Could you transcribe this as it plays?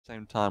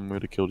Same time we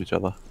would have killed each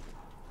other.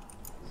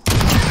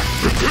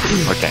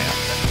 Okay,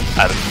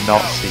 I did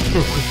not see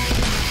you.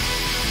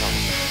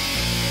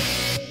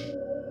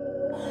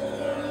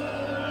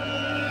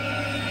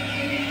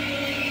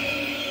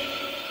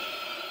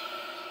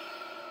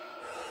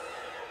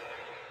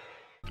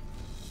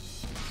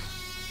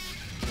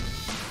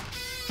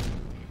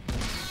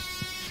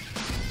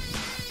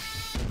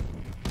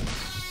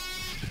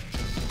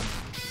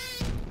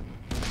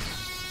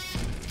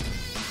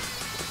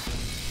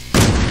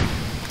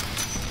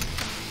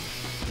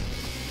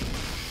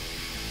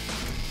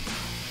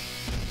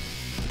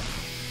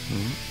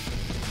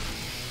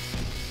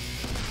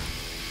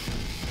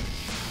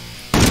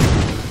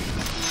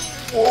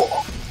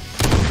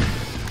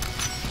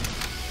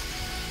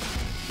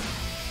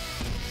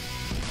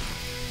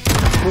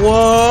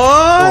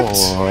 What?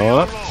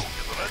 What?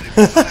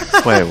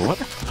 Wait, what?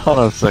 Hold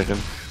on a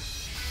second.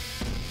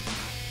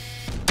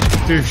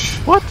 Douche.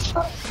 What?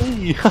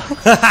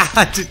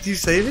 Did you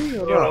see me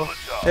or not?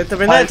 I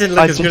mean, that didn't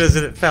look as good as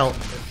it felt.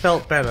 It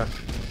felt better.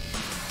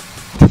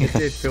 It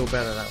did feel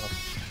better, that one.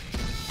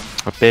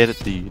 I bet it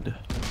did.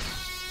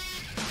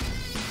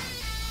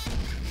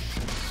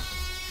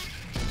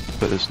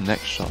 But this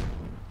next shot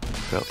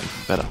felt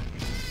even better.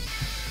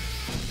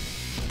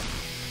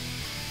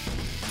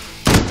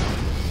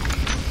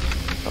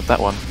 Not that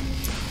one.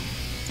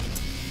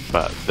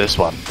 But this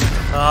one.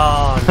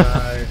 Oh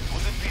no.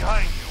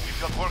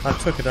 I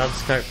took it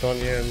unscoped on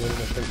you and then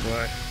it didn't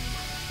work.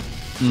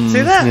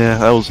 See that? Yeah,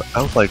 that was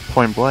like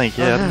point blank,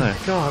 yeah, I don't know.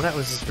 God, that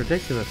was just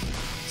ridiculous.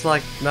 It's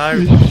like, no,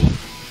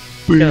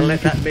 we're gonna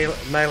let that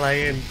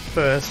melee in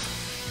first.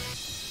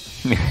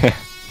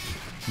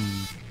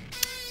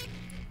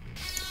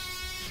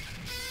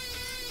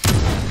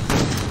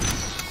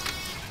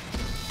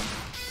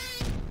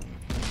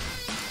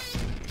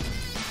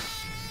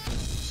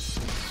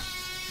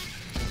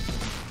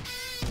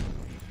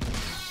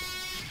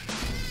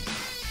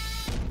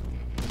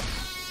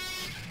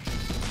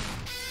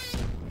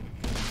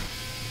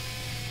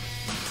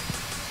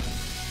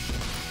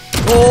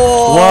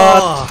 Oh!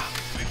 What?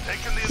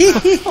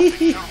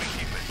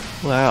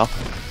 Wow.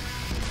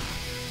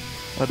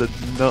 I don't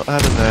know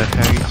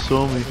how you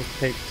saw me.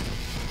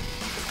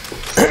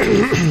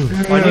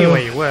 I knew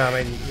where you were,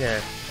 I mean,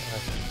 yeah.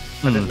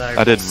 I didn't know.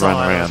 I did run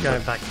around. I was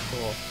going back and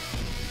forth.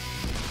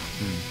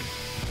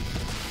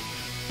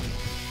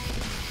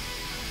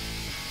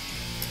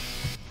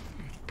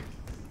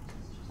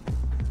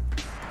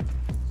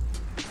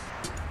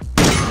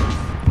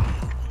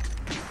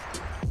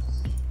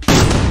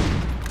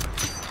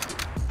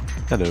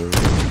 Hello.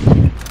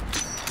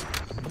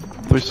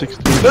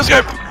 360. Let's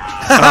go!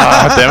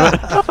 Ah, damn it!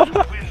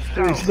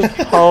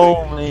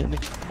 Oh man,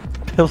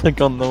 pillar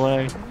gone the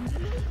way.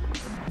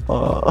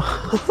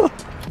 Oh.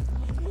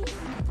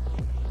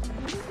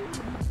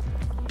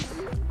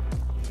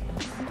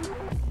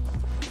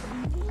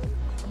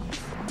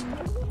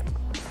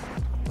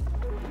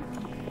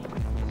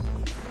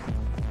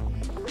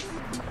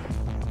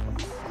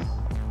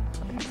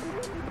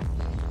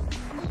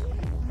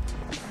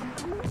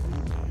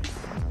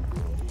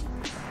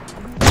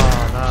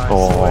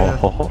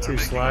 Oh, too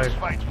slow.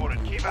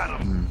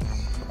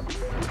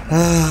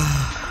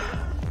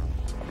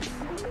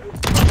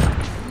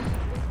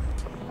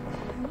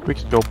 Quick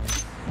scope.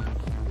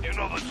 You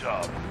know the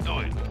job. Do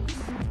it.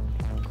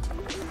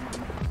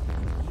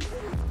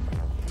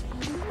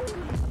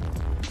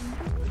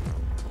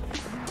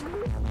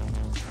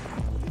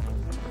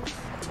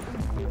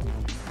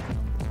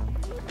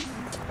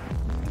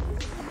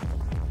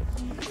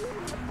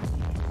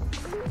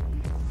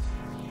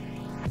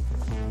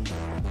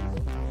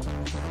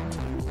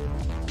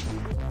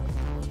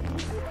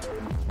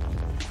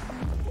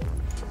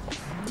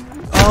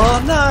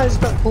 Oh no, he's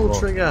about to pull the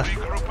trigger.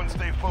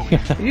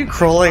 Are you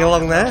crawling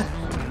along there?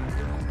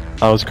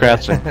 I was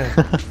crouching.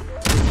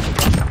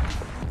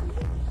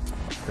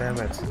 Damn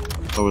it.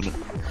 I wouldn't.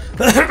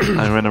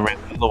 I ran around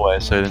the other way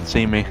so he didn't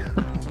see me.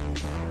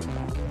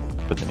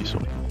 But then he saw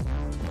me.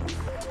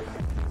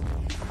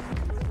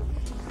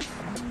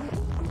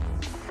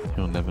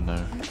 He'll never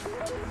know.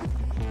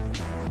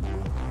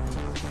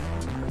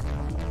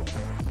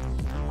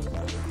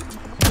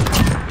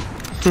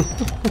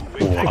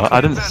 What? I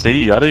didn't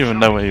see you, I didn't even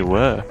know where you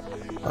were.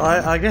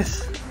 I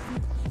guess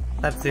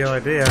that's the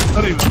idea.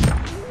 I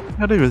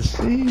didn't even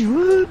see you,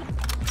 what?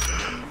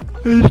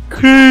 It's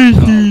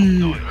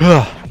crazy!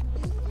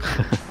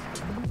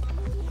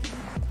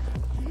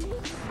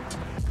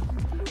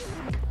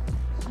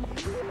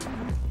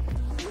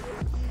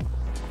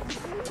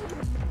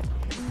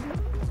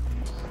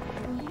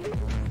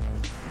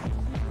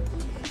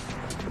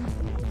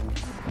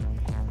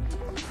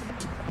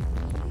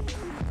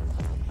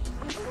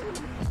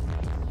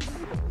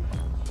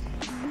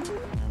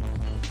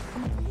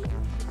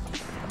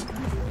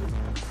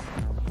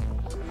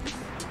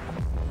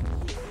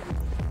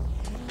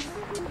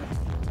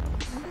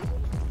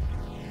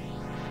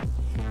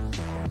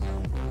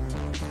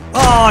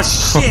 Oh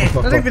shit!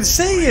 I didn't even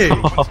see you! You're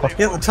at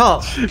the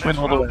top. Went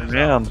all the way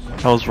around.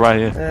 I was right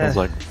here. Yeah. I was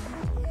like...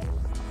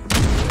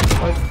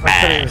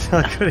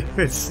 I couldn't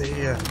even see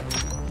you.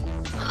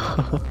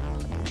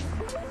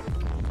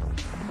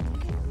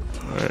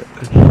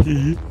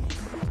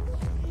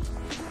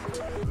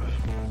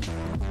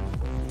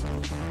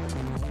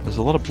 There's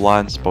a lot of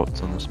blind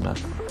spots on this map.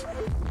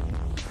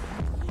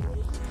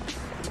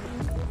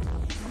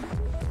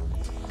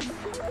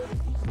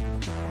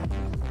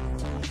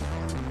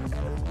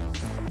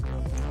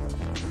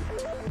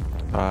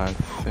 I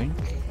think.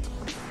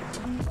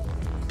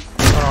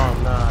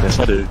 Oh no. Yes,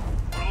 I do.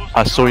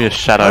 I saw your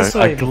shadow. I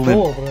saw you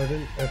glimpsed. before,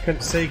 but I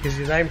couldn't see because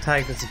your name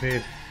tag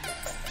disappeared.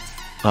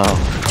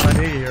 Oh. I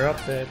knew you were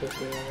up there, but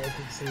I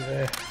didn't see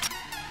there.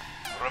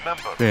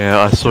 Remember, Yeah,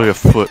 I saw your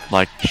foot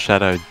like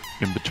shadowed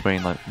in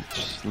between, like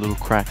just a little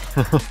crack.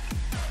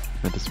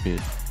 It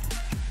disappeared.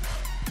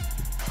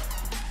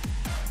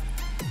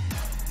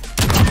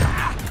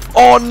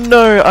 Oh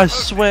no! I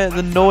swear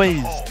the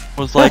noise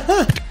was like,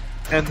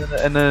 and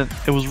then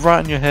it was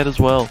right in your head as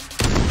well.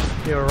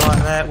 You were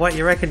right there. What,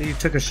 you reckon you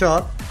took a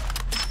shot?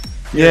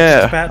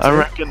 Yeah, about I to.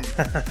 reckon.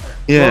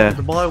 Yeah,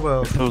 Welcome to my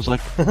world. it was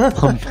like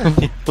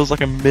it was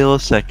like a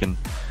millisecond.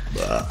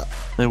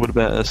 It would have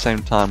been at the same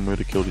time we would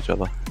have killed each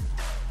other.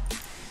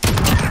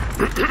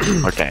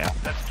 Okay,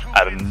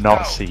 I did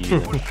not see you.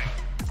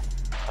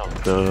 How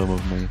dumb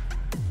of me.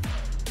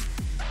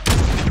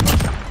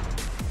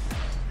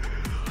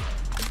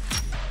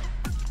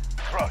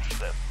 crush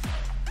them.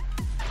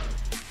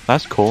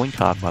 Nice calling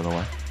card, by the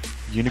way.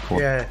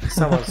 Unicorn. Yeah,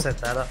 someone set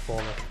that up for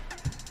me.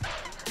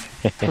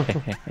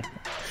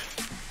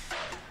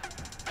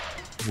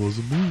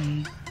 Wasn't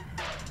me.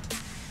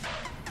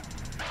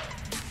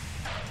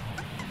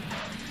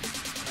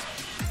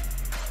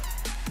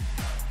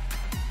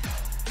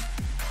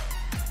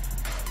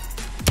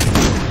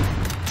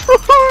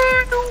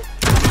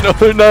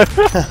 No.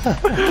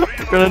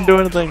 Couldn't do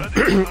anything.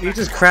 You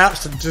just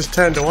crouched and just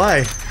turned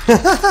away.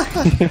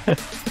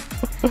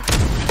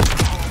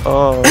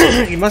 Oh.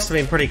 You must have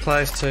been pretty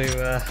close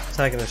to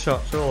taking a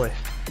shot, surely.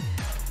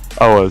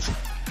 I was.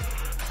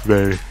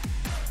 Very.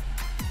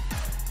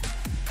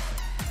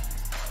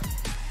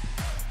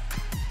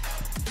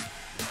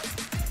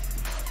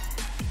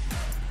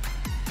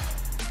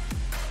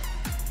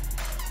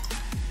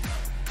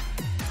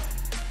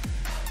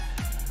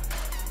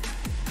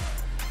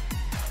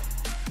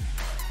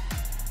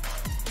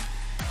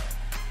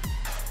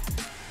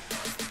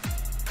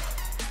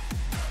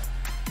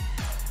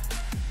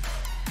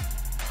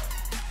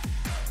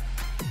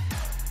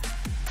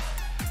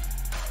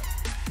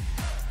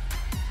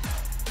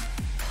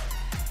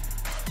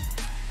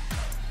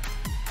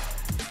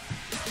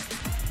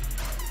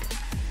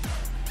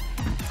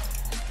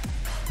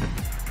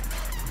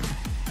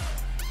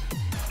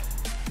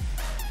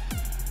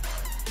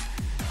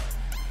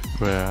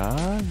 Where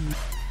are you?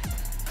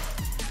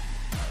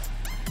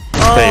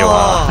 Oh! There you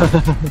are.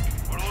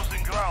 We're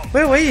losing ground.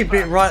 Where were you?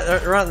 Bit right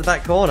in the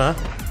back corner.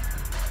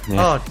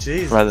 Yeah, Oh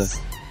Jesus! right there.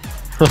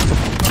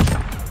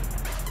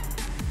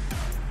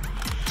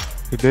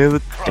 They're the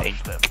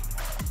Crush them.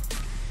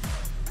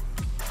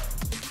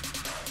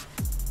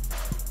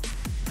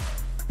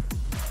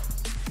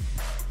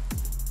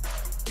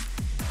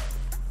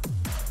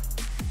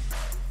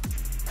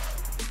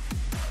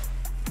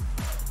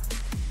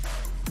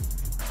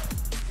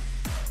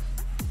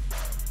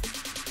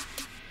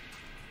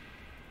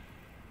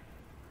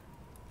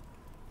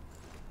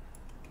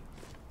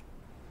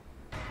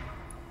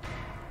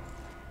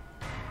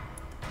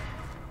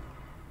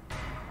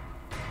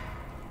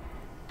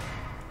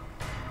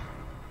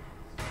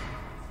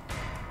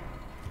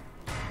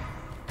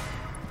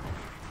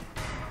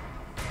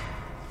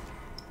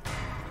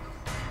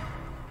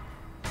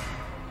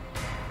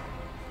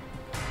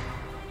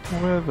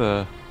 Where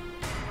the?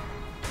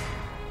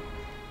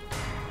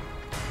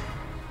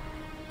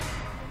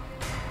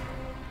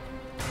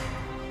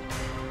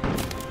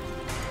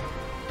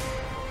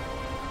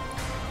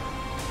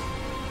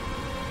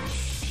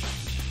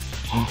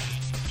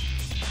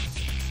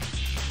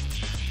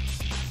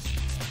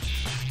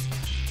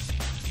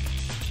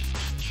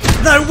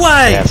 No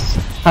way! Yes.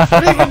 I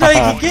didn't even know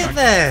you could get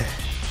there.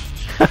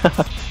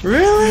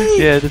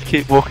 Really? Yeah, just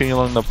keep walking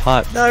along the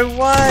pipe. No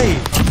way!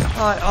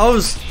 I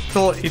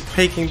thought you'd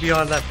peeking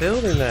behind that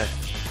building there.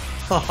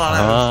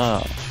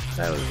 Oh,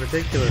 that was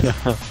ridiculous.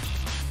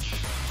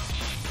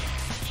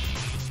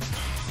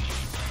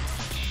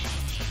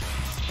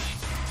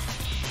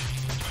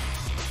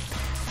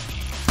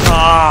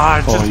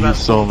 Ah, Oh, you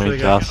saw me,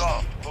 Gus.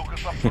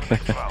 Focus up for the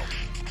next round.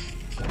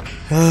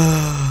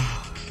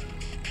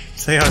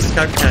 See how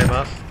scope came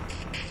up?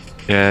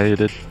 Yeah, you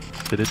did.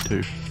 You did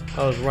too.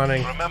 I was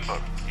running. Remember,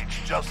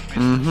 it's just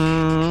business.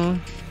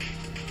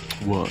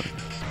 Mm-hmm. What?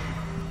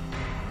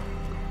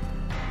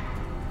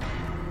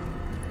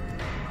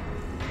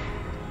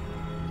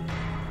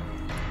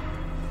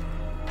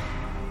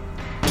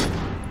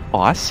 Oh,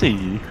 I see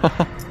you.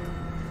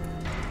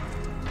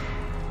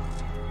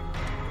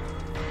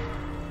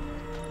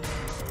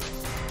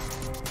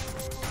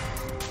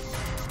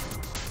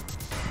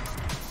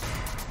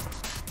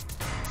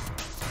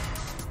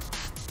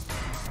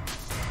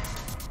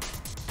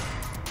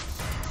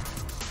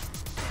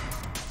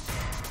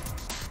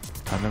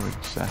 I know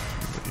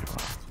exactly where you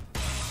are.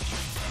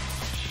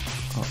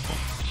 Oh.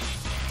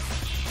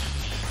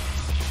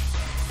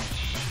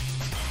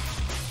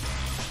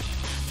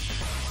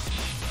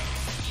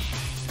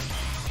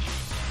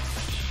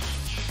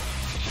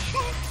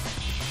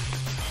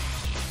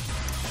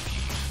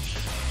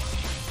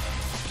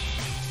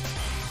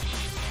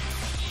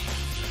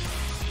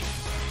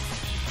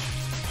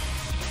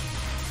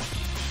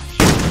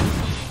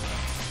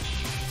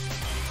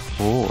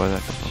 Oh, where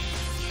that come from?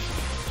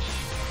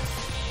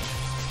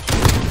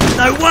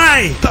 No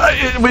way!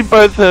 We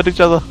both heard each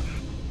other.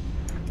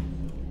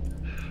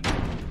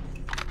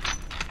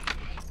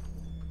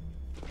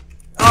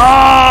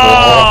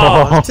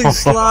 Oh, it's too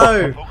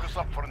slow. Focus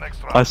up for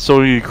next round. I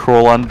saw you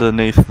crawl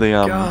underneath the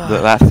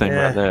that thing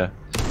yeah. right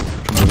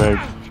there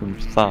from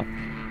the start.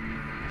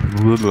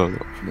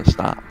 From the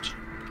start.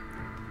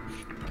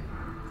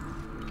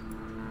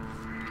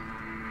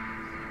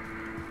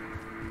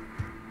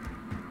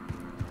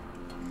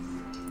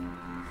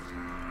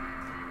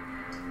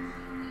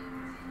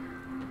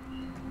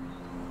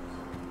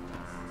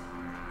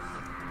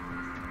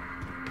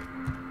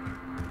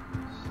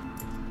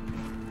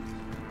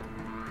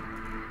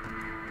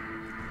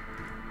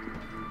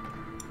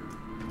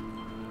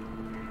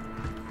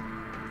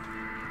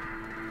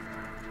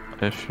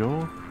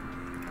 Sure.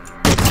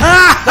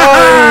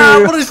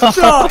 Ah! What a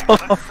shot!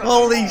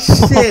 Holy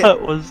shit!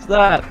 What was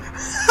that?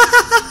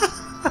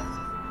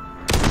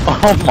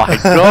 Oh my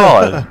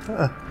god!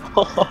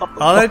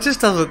 Oh, that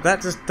just doesn't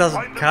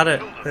cut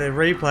it. The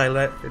replay,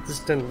 it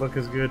just didn't look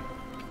as good.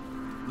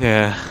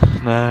 Yeah,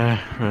 no.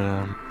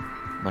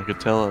 I could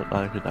tell it.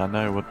 I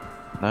know what.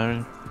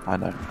 No, I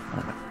know.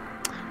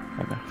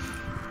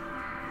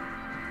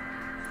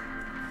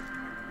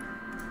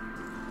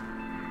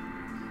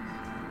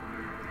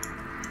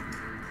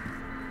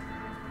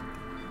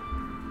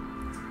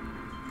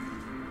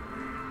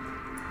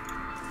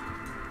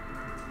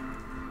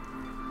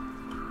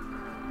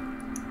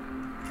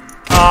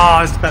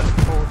 Oh, it's about to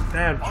fall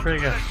down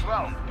trigger. Next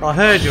round. I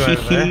heard you over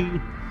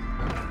there.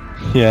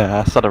 Yeah,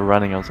 I started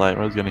running. I was like,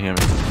 "Who's gonna hear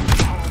me?"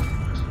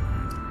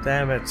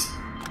 Damn it.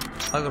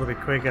 I gotta be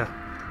quicker.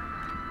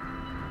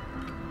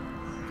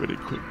 Pretty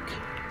quick.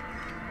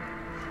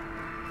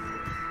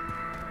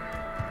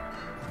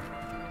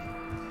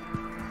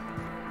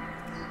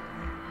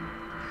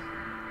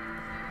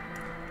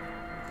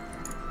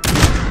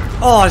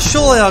 Oh,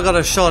 surely I got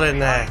a shot in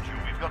there.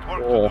 We've got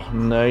work. Oh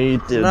no, you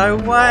didn't. No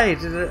way. I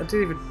didn't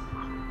even.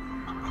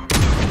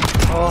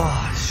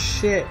 Oh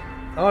shit.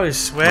 I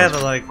just swear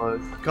that I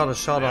got a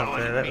shot off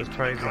there. That was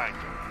crazy.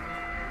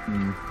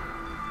 Mm.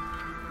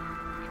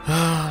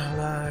 Oh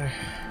no.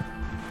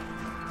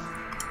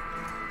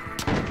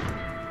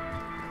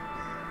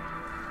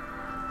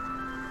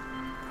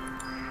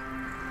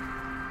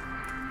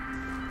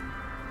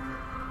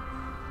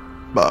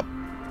 But,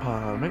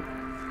 pardon me.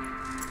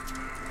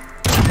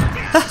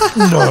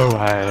 No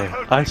way.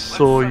 I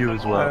saw you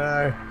as I well.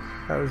 know.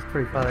 That was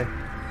pretty funny.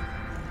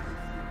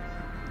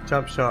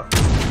 Jump shot.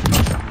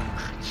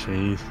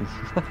 Jesus.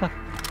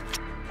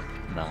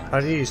 Nice. I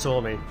knew you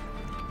saw me.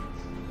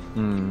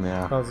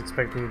 Yeah. I was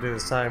expecting you to do the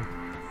same.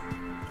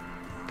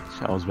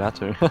 I was about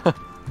to.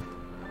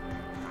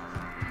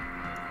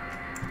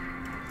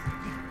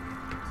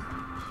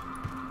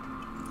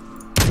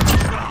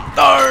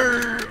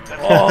 No!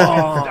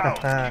 Oh.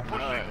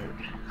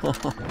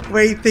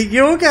 Where you think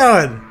you're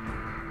going?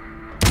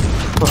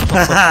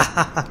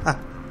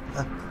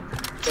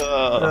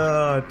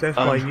 Oh, death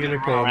by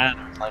unicorn.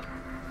 Like,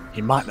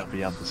 he might not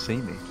be able to see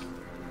me.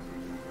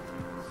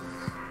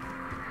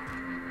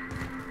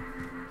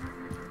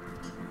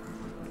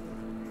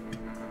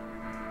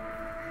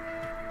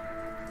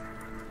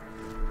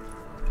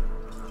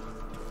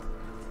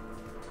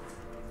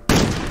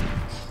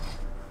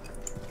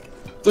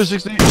 There's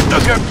 60.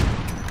 Let's go.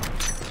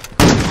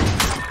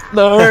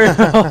 No.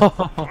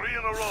 3 in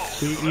a row.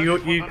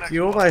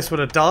 You almost would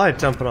have died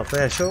jumping up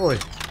there, surely.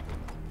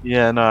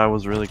 Yeah, no, I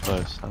was really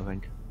close. I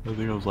think it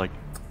was like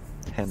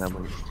 10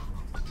 at least.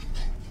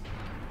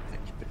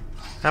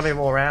 How many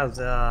more rounds?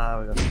 We've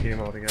got a few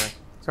more to go.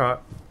 It's alright.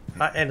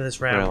 End of this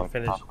round, we'll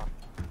finish.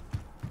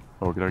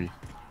 Oh, good.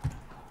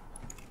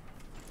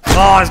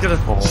 Oh, he's gonna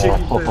shoot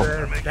you through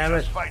there. Damn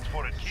it. Fight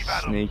for it. Keep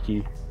at 'em.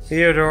 Sneaky.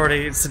 You had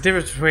already. It's the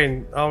difference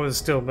between I was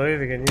still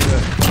moving and you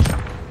were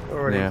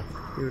already. Yeah.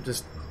 You were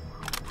just.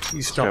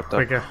 You stopped Strapped up.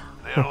 quicker.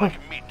 They're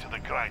like meat to the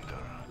grinder.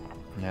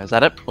 Yeah, is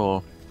that it?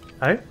 Or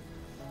Hey?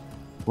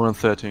 1 and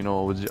 13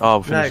 or would you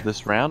we'll finish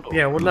this round? Or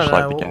Yeah, well, no, just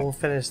like no, the we'll, game? we'll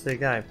finish the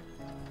game.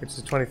 Which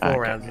is 24 Okay.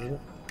 rounds, isn't it?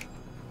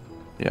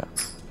 Yeah.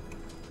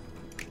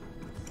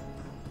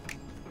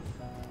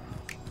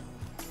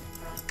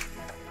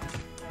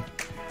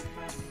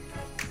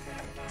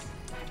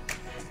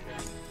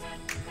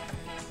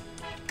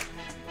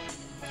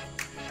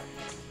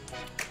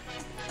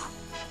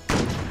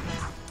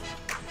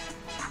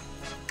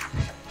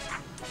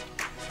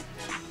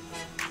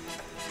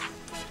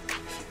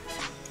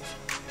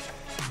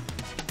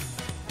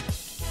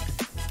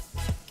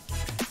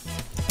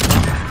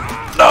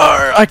 No,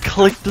 I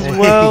clicked as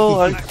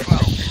well.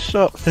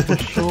 shot for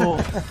sure.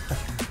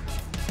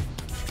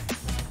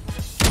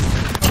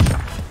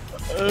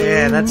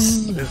 Yeah,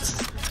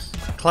 it's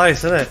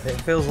close, isn't it?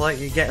 It feels like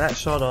you get that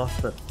shot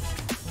off, but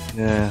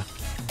yeah.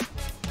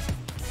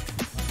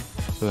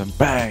 So then,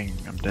 bang!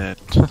 I'm dead.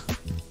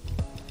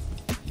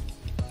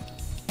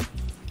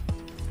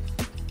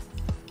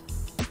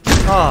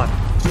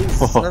 oh,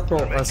 Jesus! I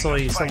thought I saw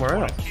you somewhere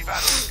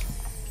else.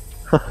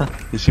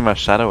 You see my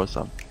shadow or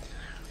something?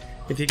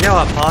 If you go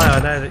up high, I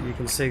know that you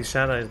can see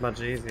shadows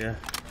much easier.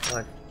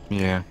 Like,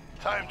 Yeah.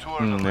 Time to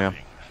earn a Yeah. living.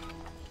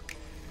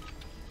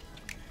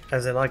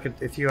 as in,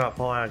 if you're up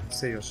high, I can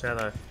see your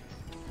shadow.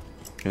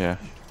 Yeah.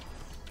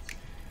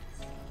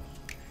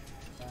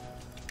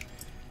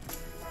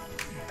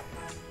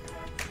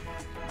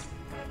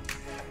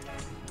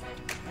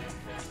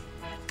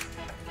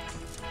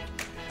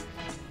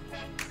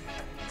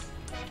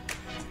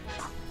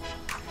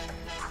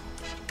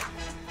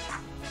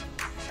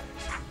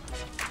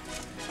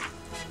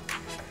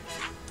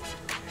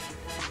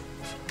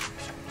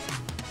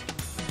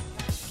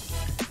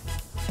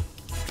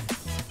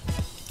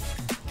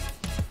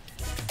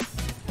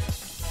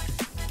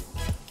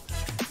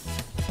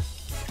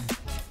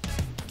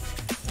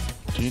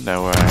 Do you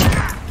know where I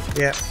am?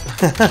 Yeah.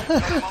 Get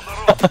him on the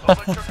road. Don't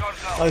let your guard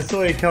down. I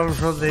saw you coming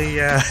from the.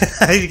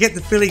 You get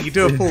the feeling you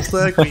do a full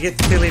circle. You get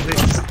the feeling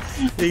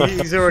that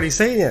he's already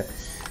seen you.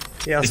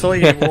 Yeah, I saw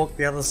you walk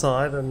the other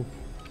side, and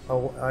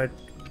I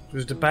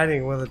was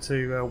debating whether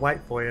to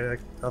wait for you.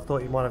 I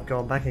thought you might have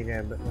gone back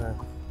again, but no.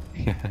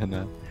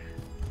 Yeah,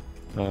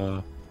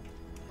 no.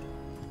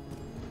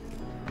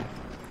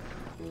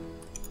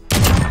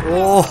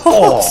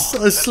 Oh,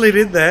 I slid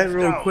in there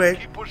real Down. quick.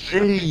 Keep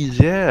pushing. Jeez,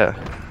 yeah.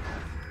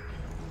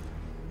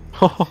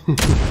 I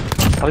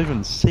don't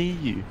even see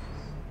you.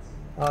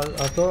 I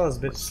thought I was a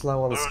bit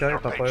slow on the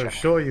scope up. I was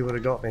sure you would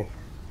have got me.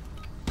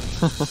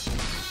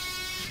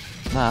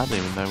 Nah, I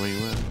didn't even know where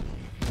you were.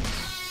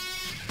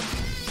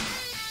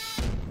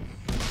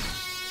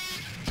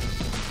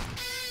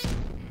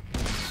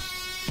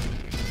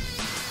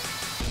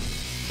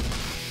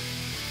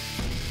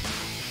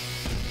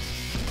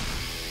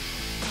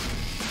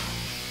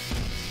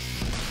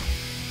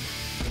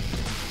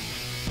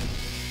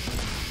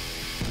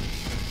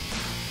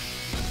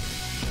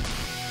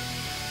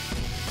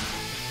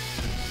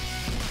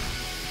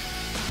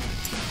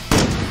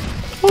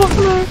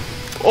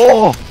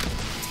 Oh!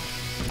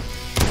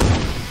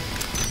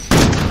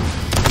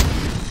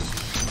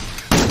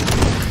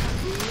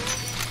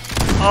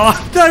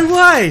 Oh, no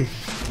way!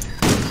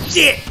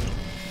 Shit!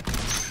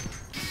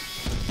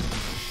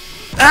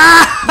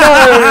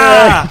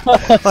 Ah!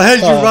 I heard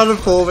you running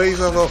for me,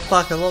 so I thought,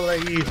 fuck, I'm not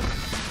letting you.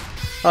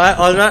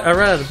 I ran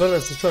out of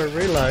bullets to try and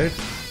reload.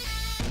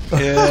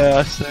 Yeah,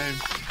 I same.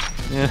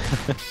 Yeah.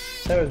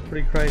 That was a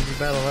pretty crazy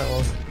battle, that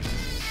was.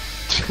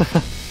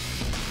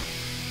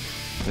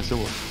 Yes, it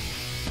was.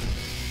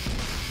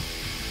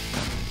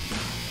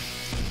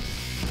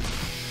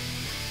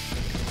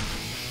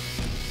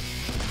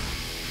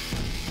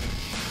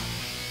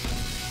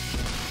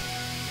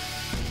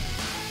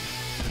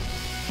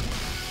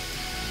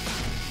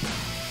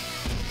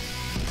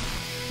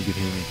 You could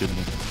hear me, couldn't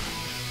you?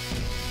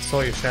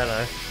 Saw your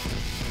shadow.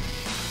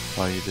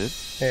 Oh, you did?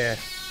 Yeah.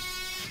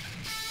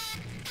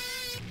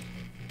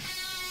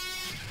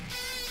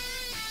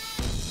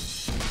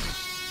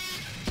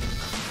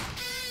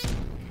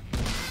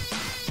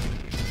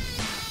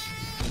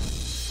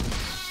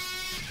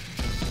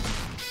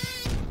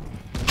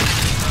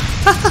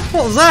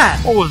 What was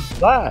that? What was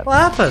that? What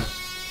happened?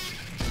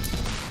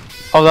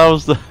 Oh, that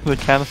was the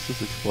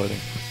canisters exploding.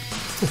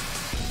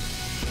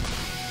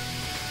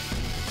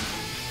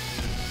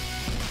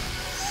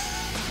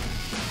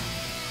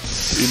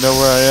 You know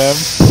where I am?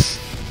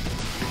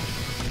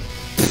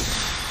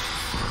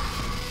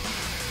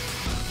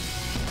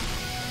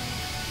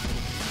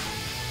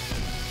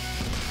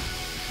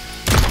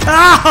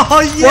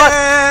 Oh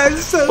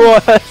yes!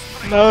 What?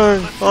 No.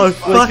 I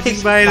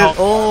fucking made it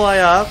all the way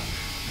up.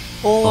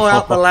 All the way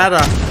up the ladder.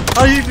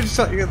 Oh, you even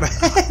shot you in the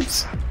head!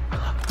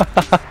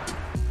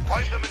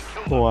 Find them and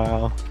kill them.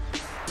 Wow.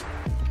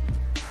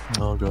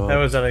 Oh god. That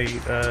was only,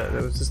 that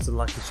was just a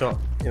lucky shot,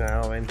 you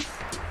know, I mean.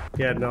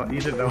 Yeah, no, you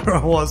didn't know where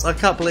I was. I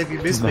can't believe you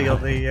missed me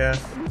on the,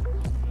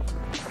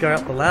 going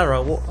up the ladder. I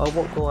walked all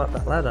the way up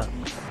that ladder.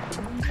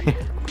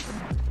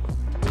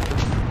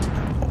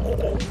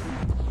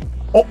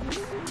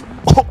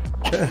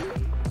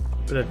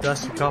 Bit of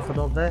dust you coughing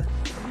on there.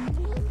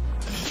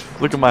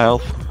 Look at my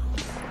health.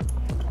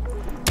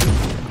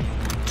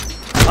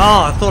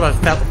 Oh, I thought I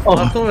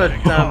thought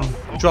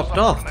I'd dropped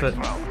off, but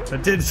I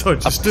didn't, so I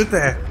just stood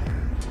there.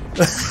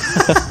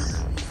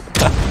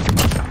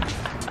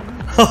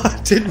 Oh,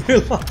 I didn't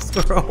realise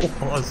where I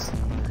was.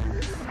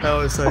 That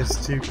was so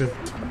stupid.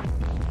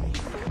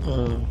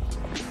 No,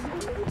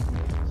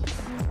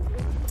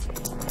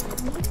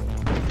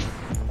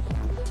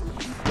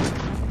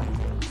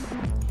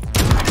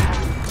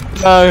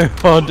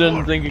 I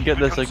didn't think you'd get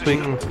there so quick.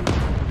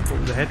 What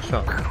was a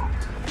headshot?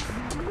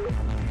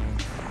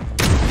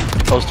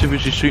 I was too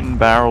busy shooting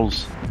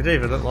barrels. It didn't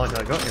even look like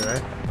I got you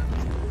there.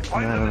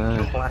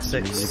 No.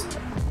 Classics.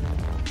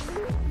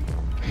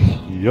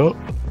 Yup.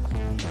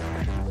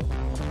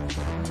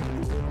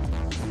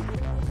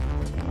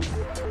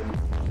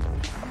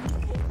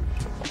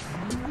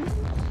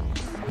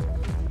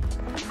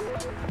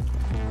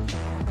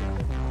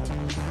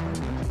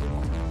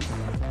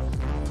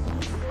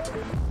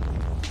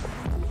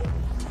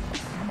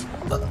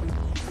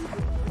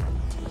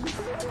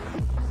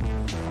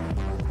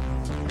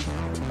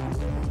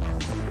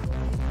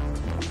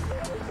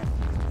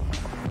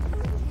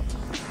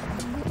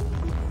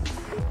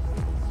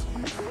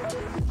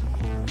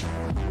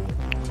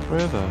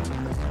 Where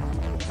the?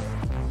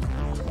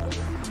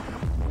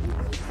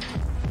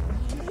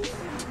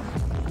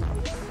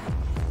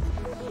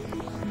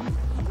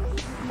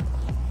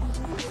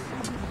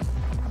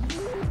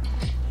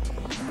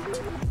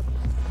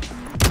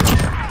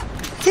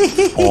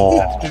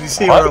 Oh, Did you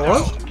see where it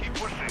was? Keep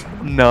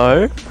pushing.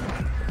 no.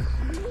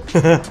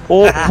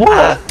 Oh,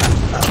 what?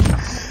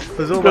 It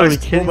was Gotta be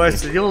almost, kidding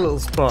almost at your little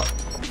spot.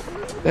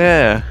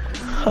 Yeah.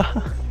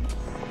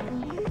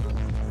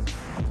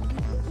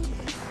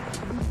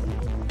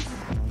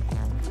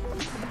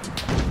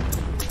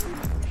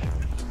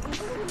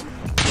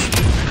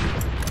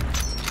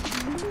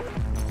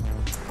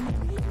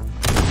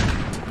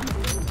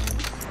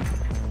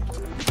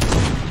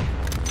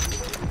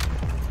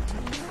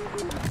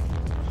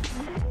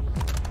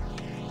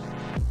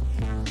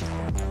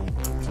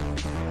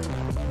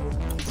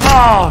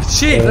 Oh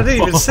shit! I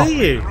didn't even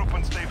see you. Group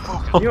and stay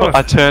focused.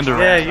 I turned around.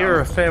 Yeah, you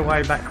were a fair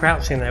way back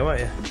crouching there,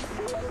 weren't you?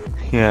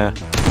 Yeah.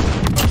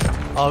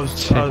 I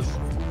was. God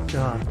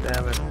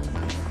damn it!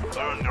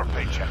 Earn your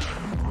paycheck.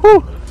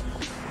 Whew.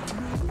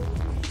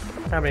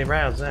 How many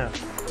rounds now?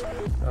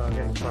 Oh, I'm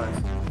getting close.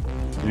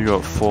 You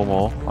got 4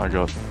 more. I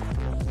got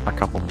a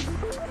couple.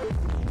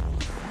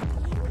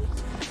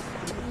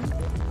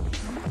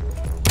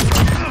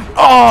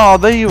 Oh,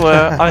 there you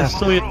were. I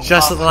saw you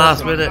Just at the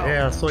last minute,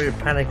 yeah, I saw you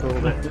panic a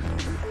little bit.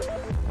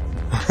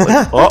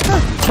 Oh.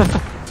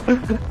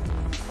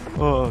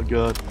 Oh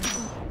god.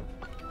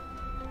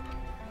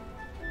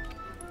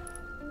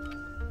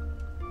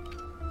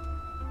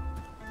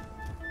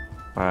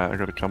 Alright, I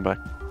gotta come back.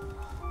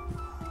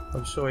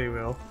 I'm sure you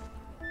will.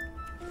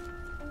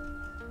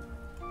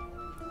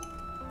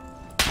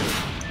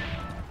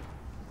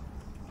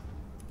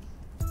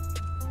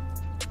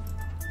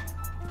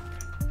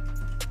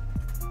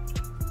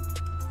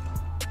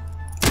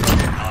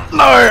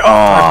 No! I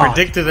Oh!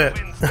 predicted it.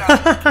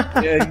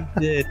 Yeah,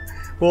 you did.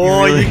 Boy,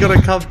 You really-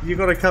 you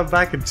gotta come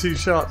back in 2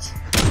 shots.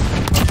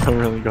 I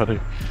really got to.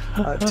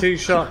 2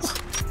 shots.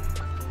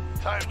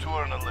 Time to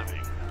earn a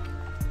living.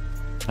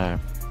 No.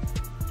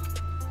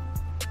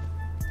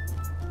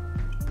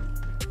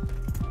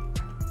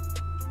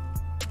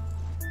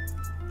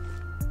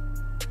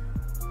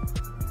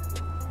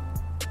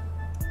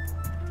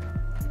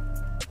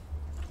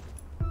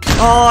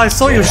 Oh, I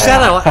saw your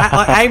shadow.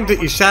 I aimed at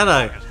your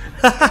shadow.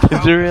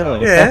 Did you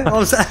really? Yeah, I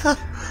was.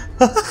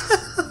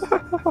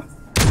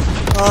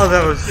 Oh,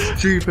 that was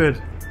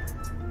stupid.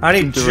 I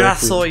only Indirectly.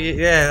 just saw you.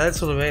 Yeah,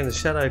 that's what I mean. The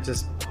shadow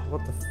just.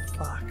 What the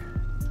fuck?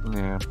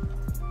 Yeah.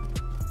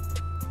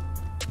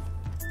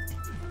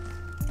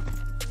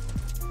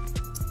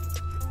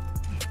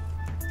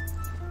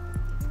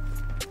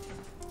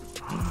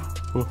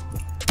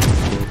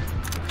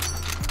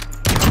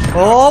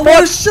 Oh,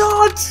 what a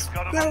shot!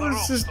 Got That him on the was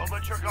rope. just. Don't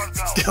let your guard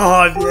down.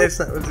 God, yes,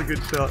 that was a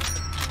good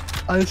shot.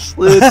 I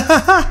slid.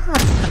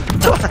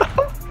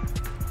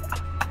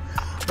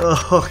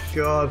 Oh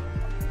god.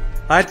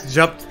 I had to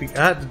jump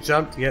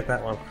to get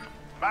that one.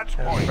 Match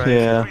That's point. right.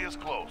 Yeah. Victory is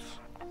close.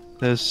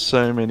 There's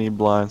so many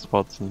blind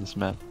spots in this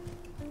map.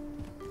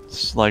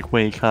 It's like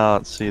where you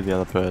can't see the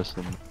other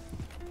person.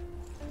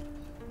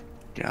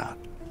 God.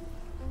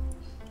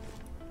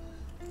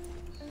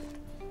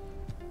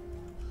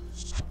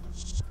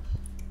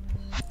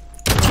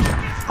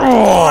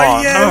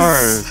 Oh,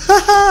 yes! no!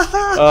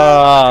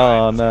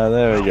 Oh no,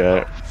 there we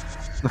go.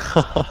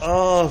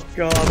 Oh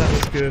god, that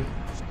was good.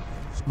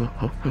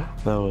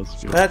 That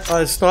was good.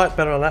 I sniped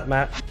better on that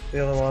map.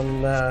 The other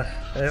one,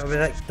 I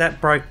mean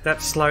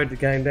that slowed the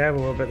game down a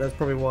little bit. That's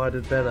probably why I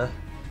did better.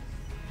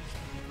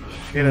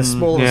 In a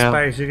smaller yeah.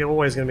 space, you're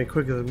always going to be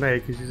quicker than me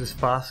because you're just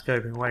fast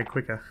scoping way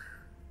quicker.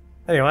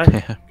 Anyway,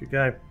 Yeah. good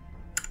game.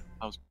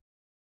 That was